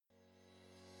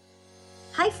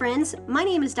Hi friends, my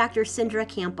name is Dr. Cindra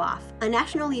Kampoff, a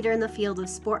national leader in the field of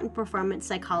sport and performance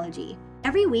psychology.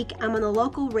 Every week, I'm on the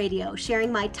local radio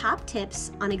sharing my top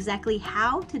tips on exactly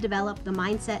how to develop the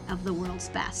mindset of the world's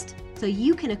best, so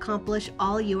you can accomplish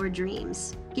all your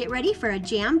dreams. Get ready for a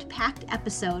jammed-packed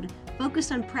episode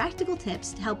focused on practical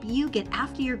tips to help you get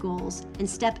after your goals and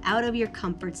step out of your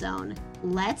comfort zone.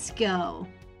 Let's go.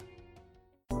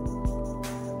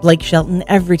 Blake Shelton,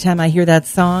 every time I hear that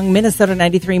song. Minnesota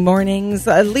 93 Mornings.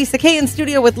 Lisa Kay in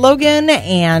studio with Logan,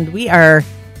 and we are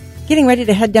getting ready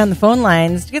to head down the phone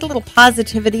lines to get a little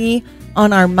positivity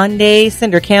on our Monday.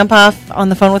 Cindra Kampoff on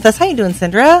the phone with us. How you doing,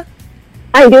 Cindra?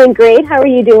 I'm doing great. How are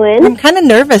you doing? I'm kind of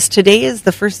nervous. Today is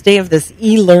the first day of this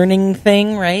e-learning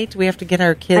thing, right? We have to get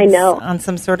our kids on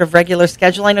some sort of regular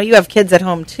schedule. I know you have kids at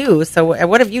home, too. So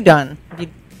what have you done? Have you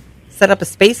set up a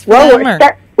space for them?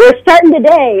 We're starting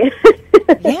today.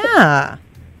 Yeah.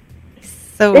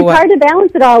 So it's hard to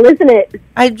balance it all, isn't it?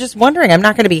 I'm just wondering. I'm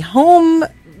not going to be home,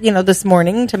 this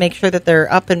morning to make sure that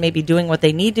they're up and maybe doing what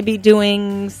they need to be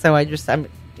doing. So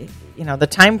the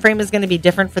time frame is going to be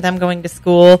different for them going to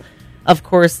school. Of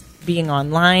course, being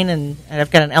online, and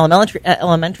I've got an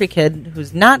elementary kid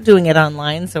who's not doing it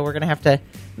online, so we're going to have to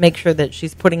make sure that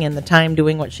she's putting in the time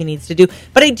doing what she needs to do.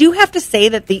 But I do have to say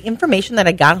that the information that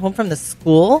I got home from the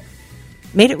school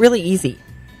made it really easy.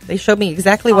 They showed me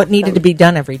exactly what needed to be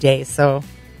done every day. So,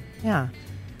 yeah.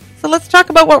 So let's talk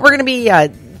about what we're going to be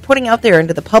putting out there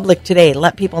into the public today.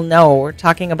 Let people know. We're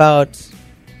talking about,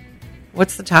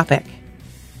 what's the topic?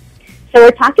 So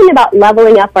we're talking about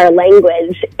leveling up our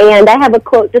language. And I have a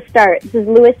quote to start. This is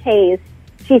Louise Hayes.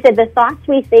 She said, "The thoughts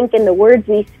we think and the words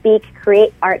we speak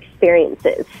create our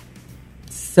experiences."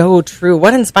 So true.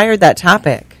 What inspired that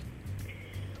topic?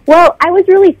 Well, I was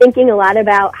really thinking a lot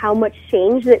about how much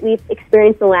change that we've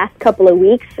experienced in the last couple of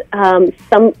weeks.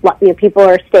 Some people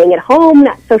are staying at home,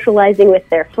 not socializing with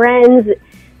their friends,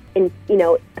 and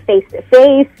face to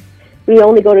face. We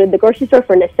only go to the grocery store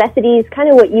for necessities. Kind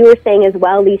of what you were saying as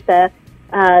well, Lisa,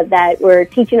 that we're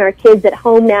teaching our kids at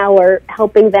home now, or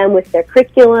helping them with their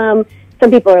curriculum. Some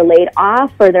people are laid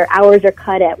off, or their hours are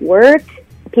cut at work.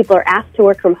 People are asked to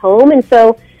work from home, and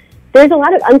so there's a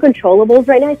lot of uncontrollables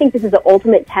right now. I think this is the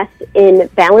ultimate test in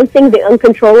balancing the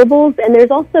uncontrollables, and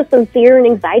there's also some fear and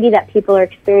anxiety that people are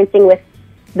experiencing with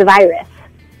the virus.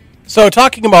 So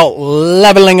talking about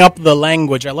leveling up the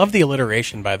language, I love the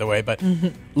alliteration, by the way, but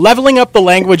leveling up the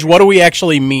language, what do we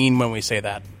actually mean when we say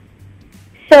that?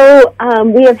 So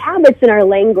we have habits in our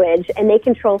language, and they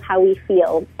control how we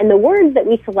feel. And the words that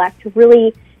we select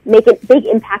really make a big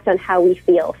impact on how we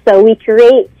feel. So we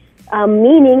create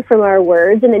meaning from our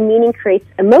words, and then meaning creates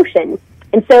emotion.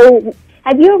 And so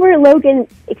have you ever, Logan,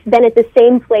 been at the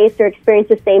same place or experienced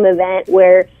the same event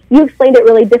where you explained it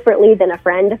really differently than a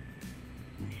friend?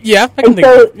 Yeah, I can think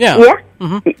of it. Yeah. Yeah?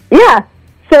 Mm-hmm. Yeah.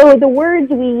 So the words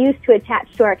we use to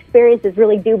attach to our experiences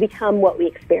really do become what we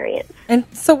experience. And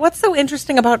so what's so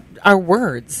interesting about our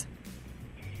words?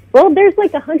 Well, there's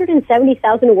like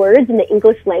 170,000 words in the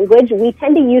English language. We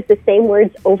tend to use the same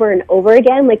words over and over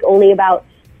again, like only about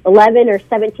 11 or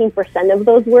 17% of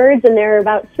those words, and there are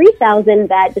about 3,000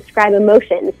 that describe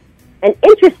emotions. And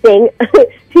interesting,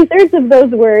 2/3 of those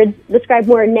words describe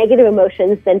more negative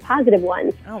emotions than positive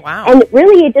ones. Oh, wow. And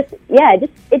really, just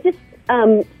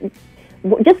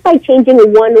by changing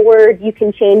one word, you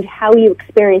can change how you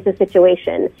experience a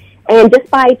situation. And just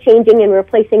by changing and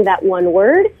replacing that one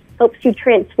word helps you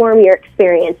transform your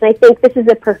experience. And I think this is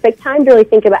a perfect time to really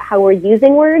think about how we're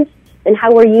using words and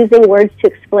how we're using words to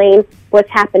explain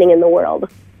what's happening in the world.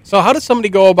 So how does somebody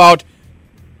go about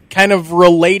kind of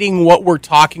relating what we're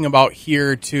talking about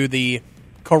here to the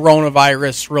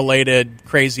coronavirus-related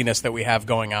craziness that we have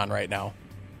going on right now?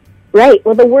 Right.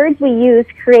 Well, the words we use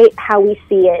create how we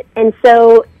see it. And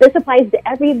so this applies to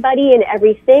everybody and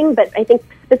everything, but I think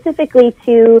specifically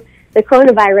to the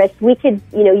coronavirus, we could,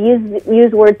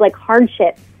 use words like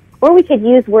hardship, or we could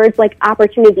use words like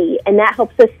opportunity, and that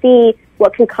helps us see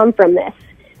what can come from this.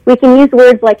 We can use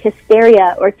words like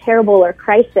hysteria or terrible or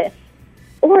crisis.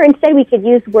 Or instead we could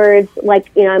use words like,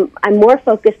 I'm more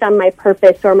focused on my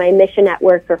purpose or my mission at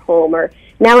work or home, or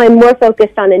now I'm more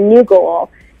focused on a new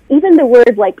goal. Even the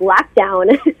word like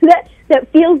lockdown, that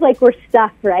feels like we're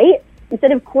stuck, right?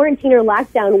 Instead of quarantine or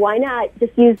lockdown, why not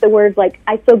just use the word like,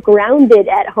 I feel grounded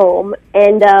at home?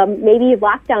 And maybe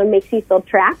lockdown makes you feel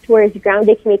trapped, whereas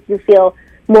grounded can make you feel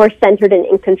more centered and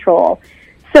in control.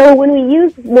 So when we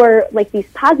use more like these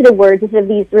positive words instead of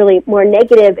these really more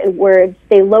negative words,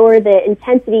 they lower the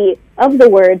intensity of the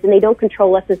words and they don't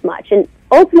control us as much. And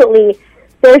ultimately,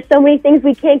 there's so many things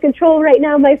we can't control right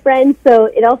now, my friends, so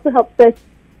it also helps us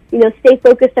stay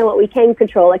focused on what we can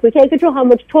control. Like, we can't control how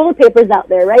much toilet paper is out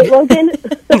there, right, Logan?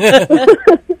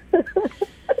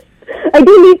 I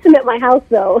do need some at my house,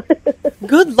 though.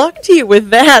 Good luck to you with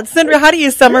that. Sandra, how do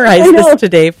you summarize this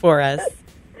today for us?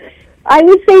 I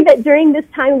would say that during this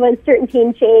time of uncertainty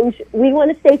and change, we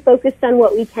want to stay focused on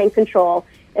what we can control.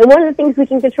 And one of the things we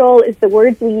can control is the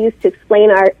words we use to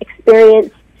explain our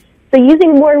experience. So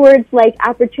using more words like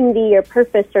opportunity or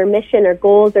purpose or mission or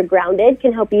goals or grounded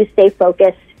can help you stay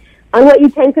focused on what you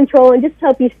can control and just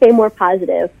help you stay more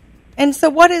positive. And so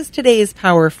what is today's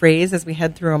power phrase as we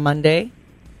head through a Monday?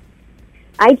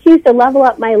 I choose to level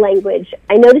up my language.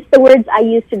 I notice the words I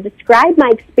use to describe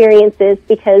my experiences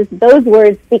because those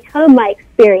words become my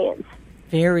experience.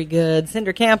 Very good.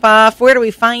 Cindra Kamphoff, where do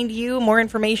we find you? More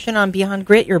information on Beyond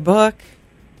Grit, your book?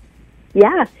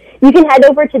 Yeah. You can head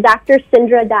over to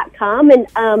drcindra.com. And,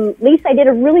 Lisa, I did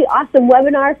a really awesome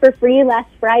webinar for free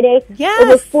last Friday. Yes.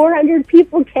 Over 400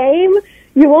 people came.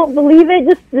 You won't believe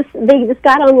it. They just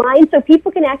got online. So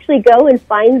people can actually go and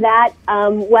find that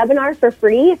webinar for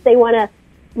free if they want to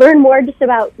learn more just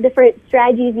about different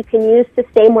strategies you can use to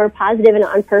stay more positive and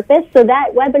on purpose. So that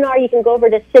webinar, you can go over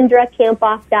to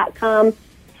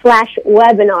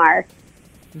cindrakamphoff.com/webinar.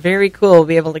 Very cool. We'll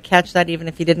be able to catch that even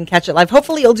if you didn't catch it live.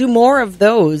 Hopefully you'll do more of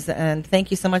those. And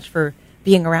thank you so much for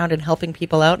being around and helping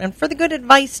people out and for the good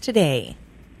advice today.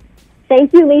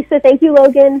 Thank you, Lisa. Thank you,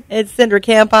 Logan. It's Cindra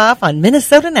Kamphoff on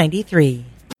Minnesota 93.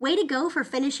 Way to go for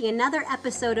finishing another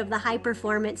episode of the High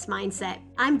Performance Mindset.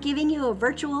 I'm giving you a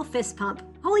virtual fist pump.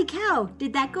 Holy cow,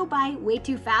 did that go by way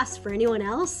too fast for anyone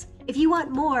else? If you want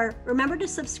more, remember to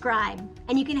subscribe,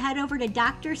 and you can head over to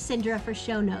Dr. Cindra for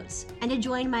show notes and to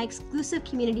join my exclusive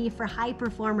community for high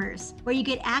performers, where you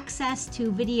get access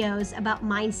to videos about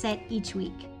mindset each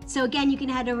week. So again, you can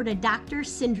head over to Dr.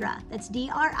 Cindra, that's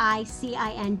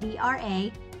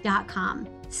DRICINDRA.com.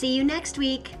 See you next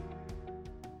week.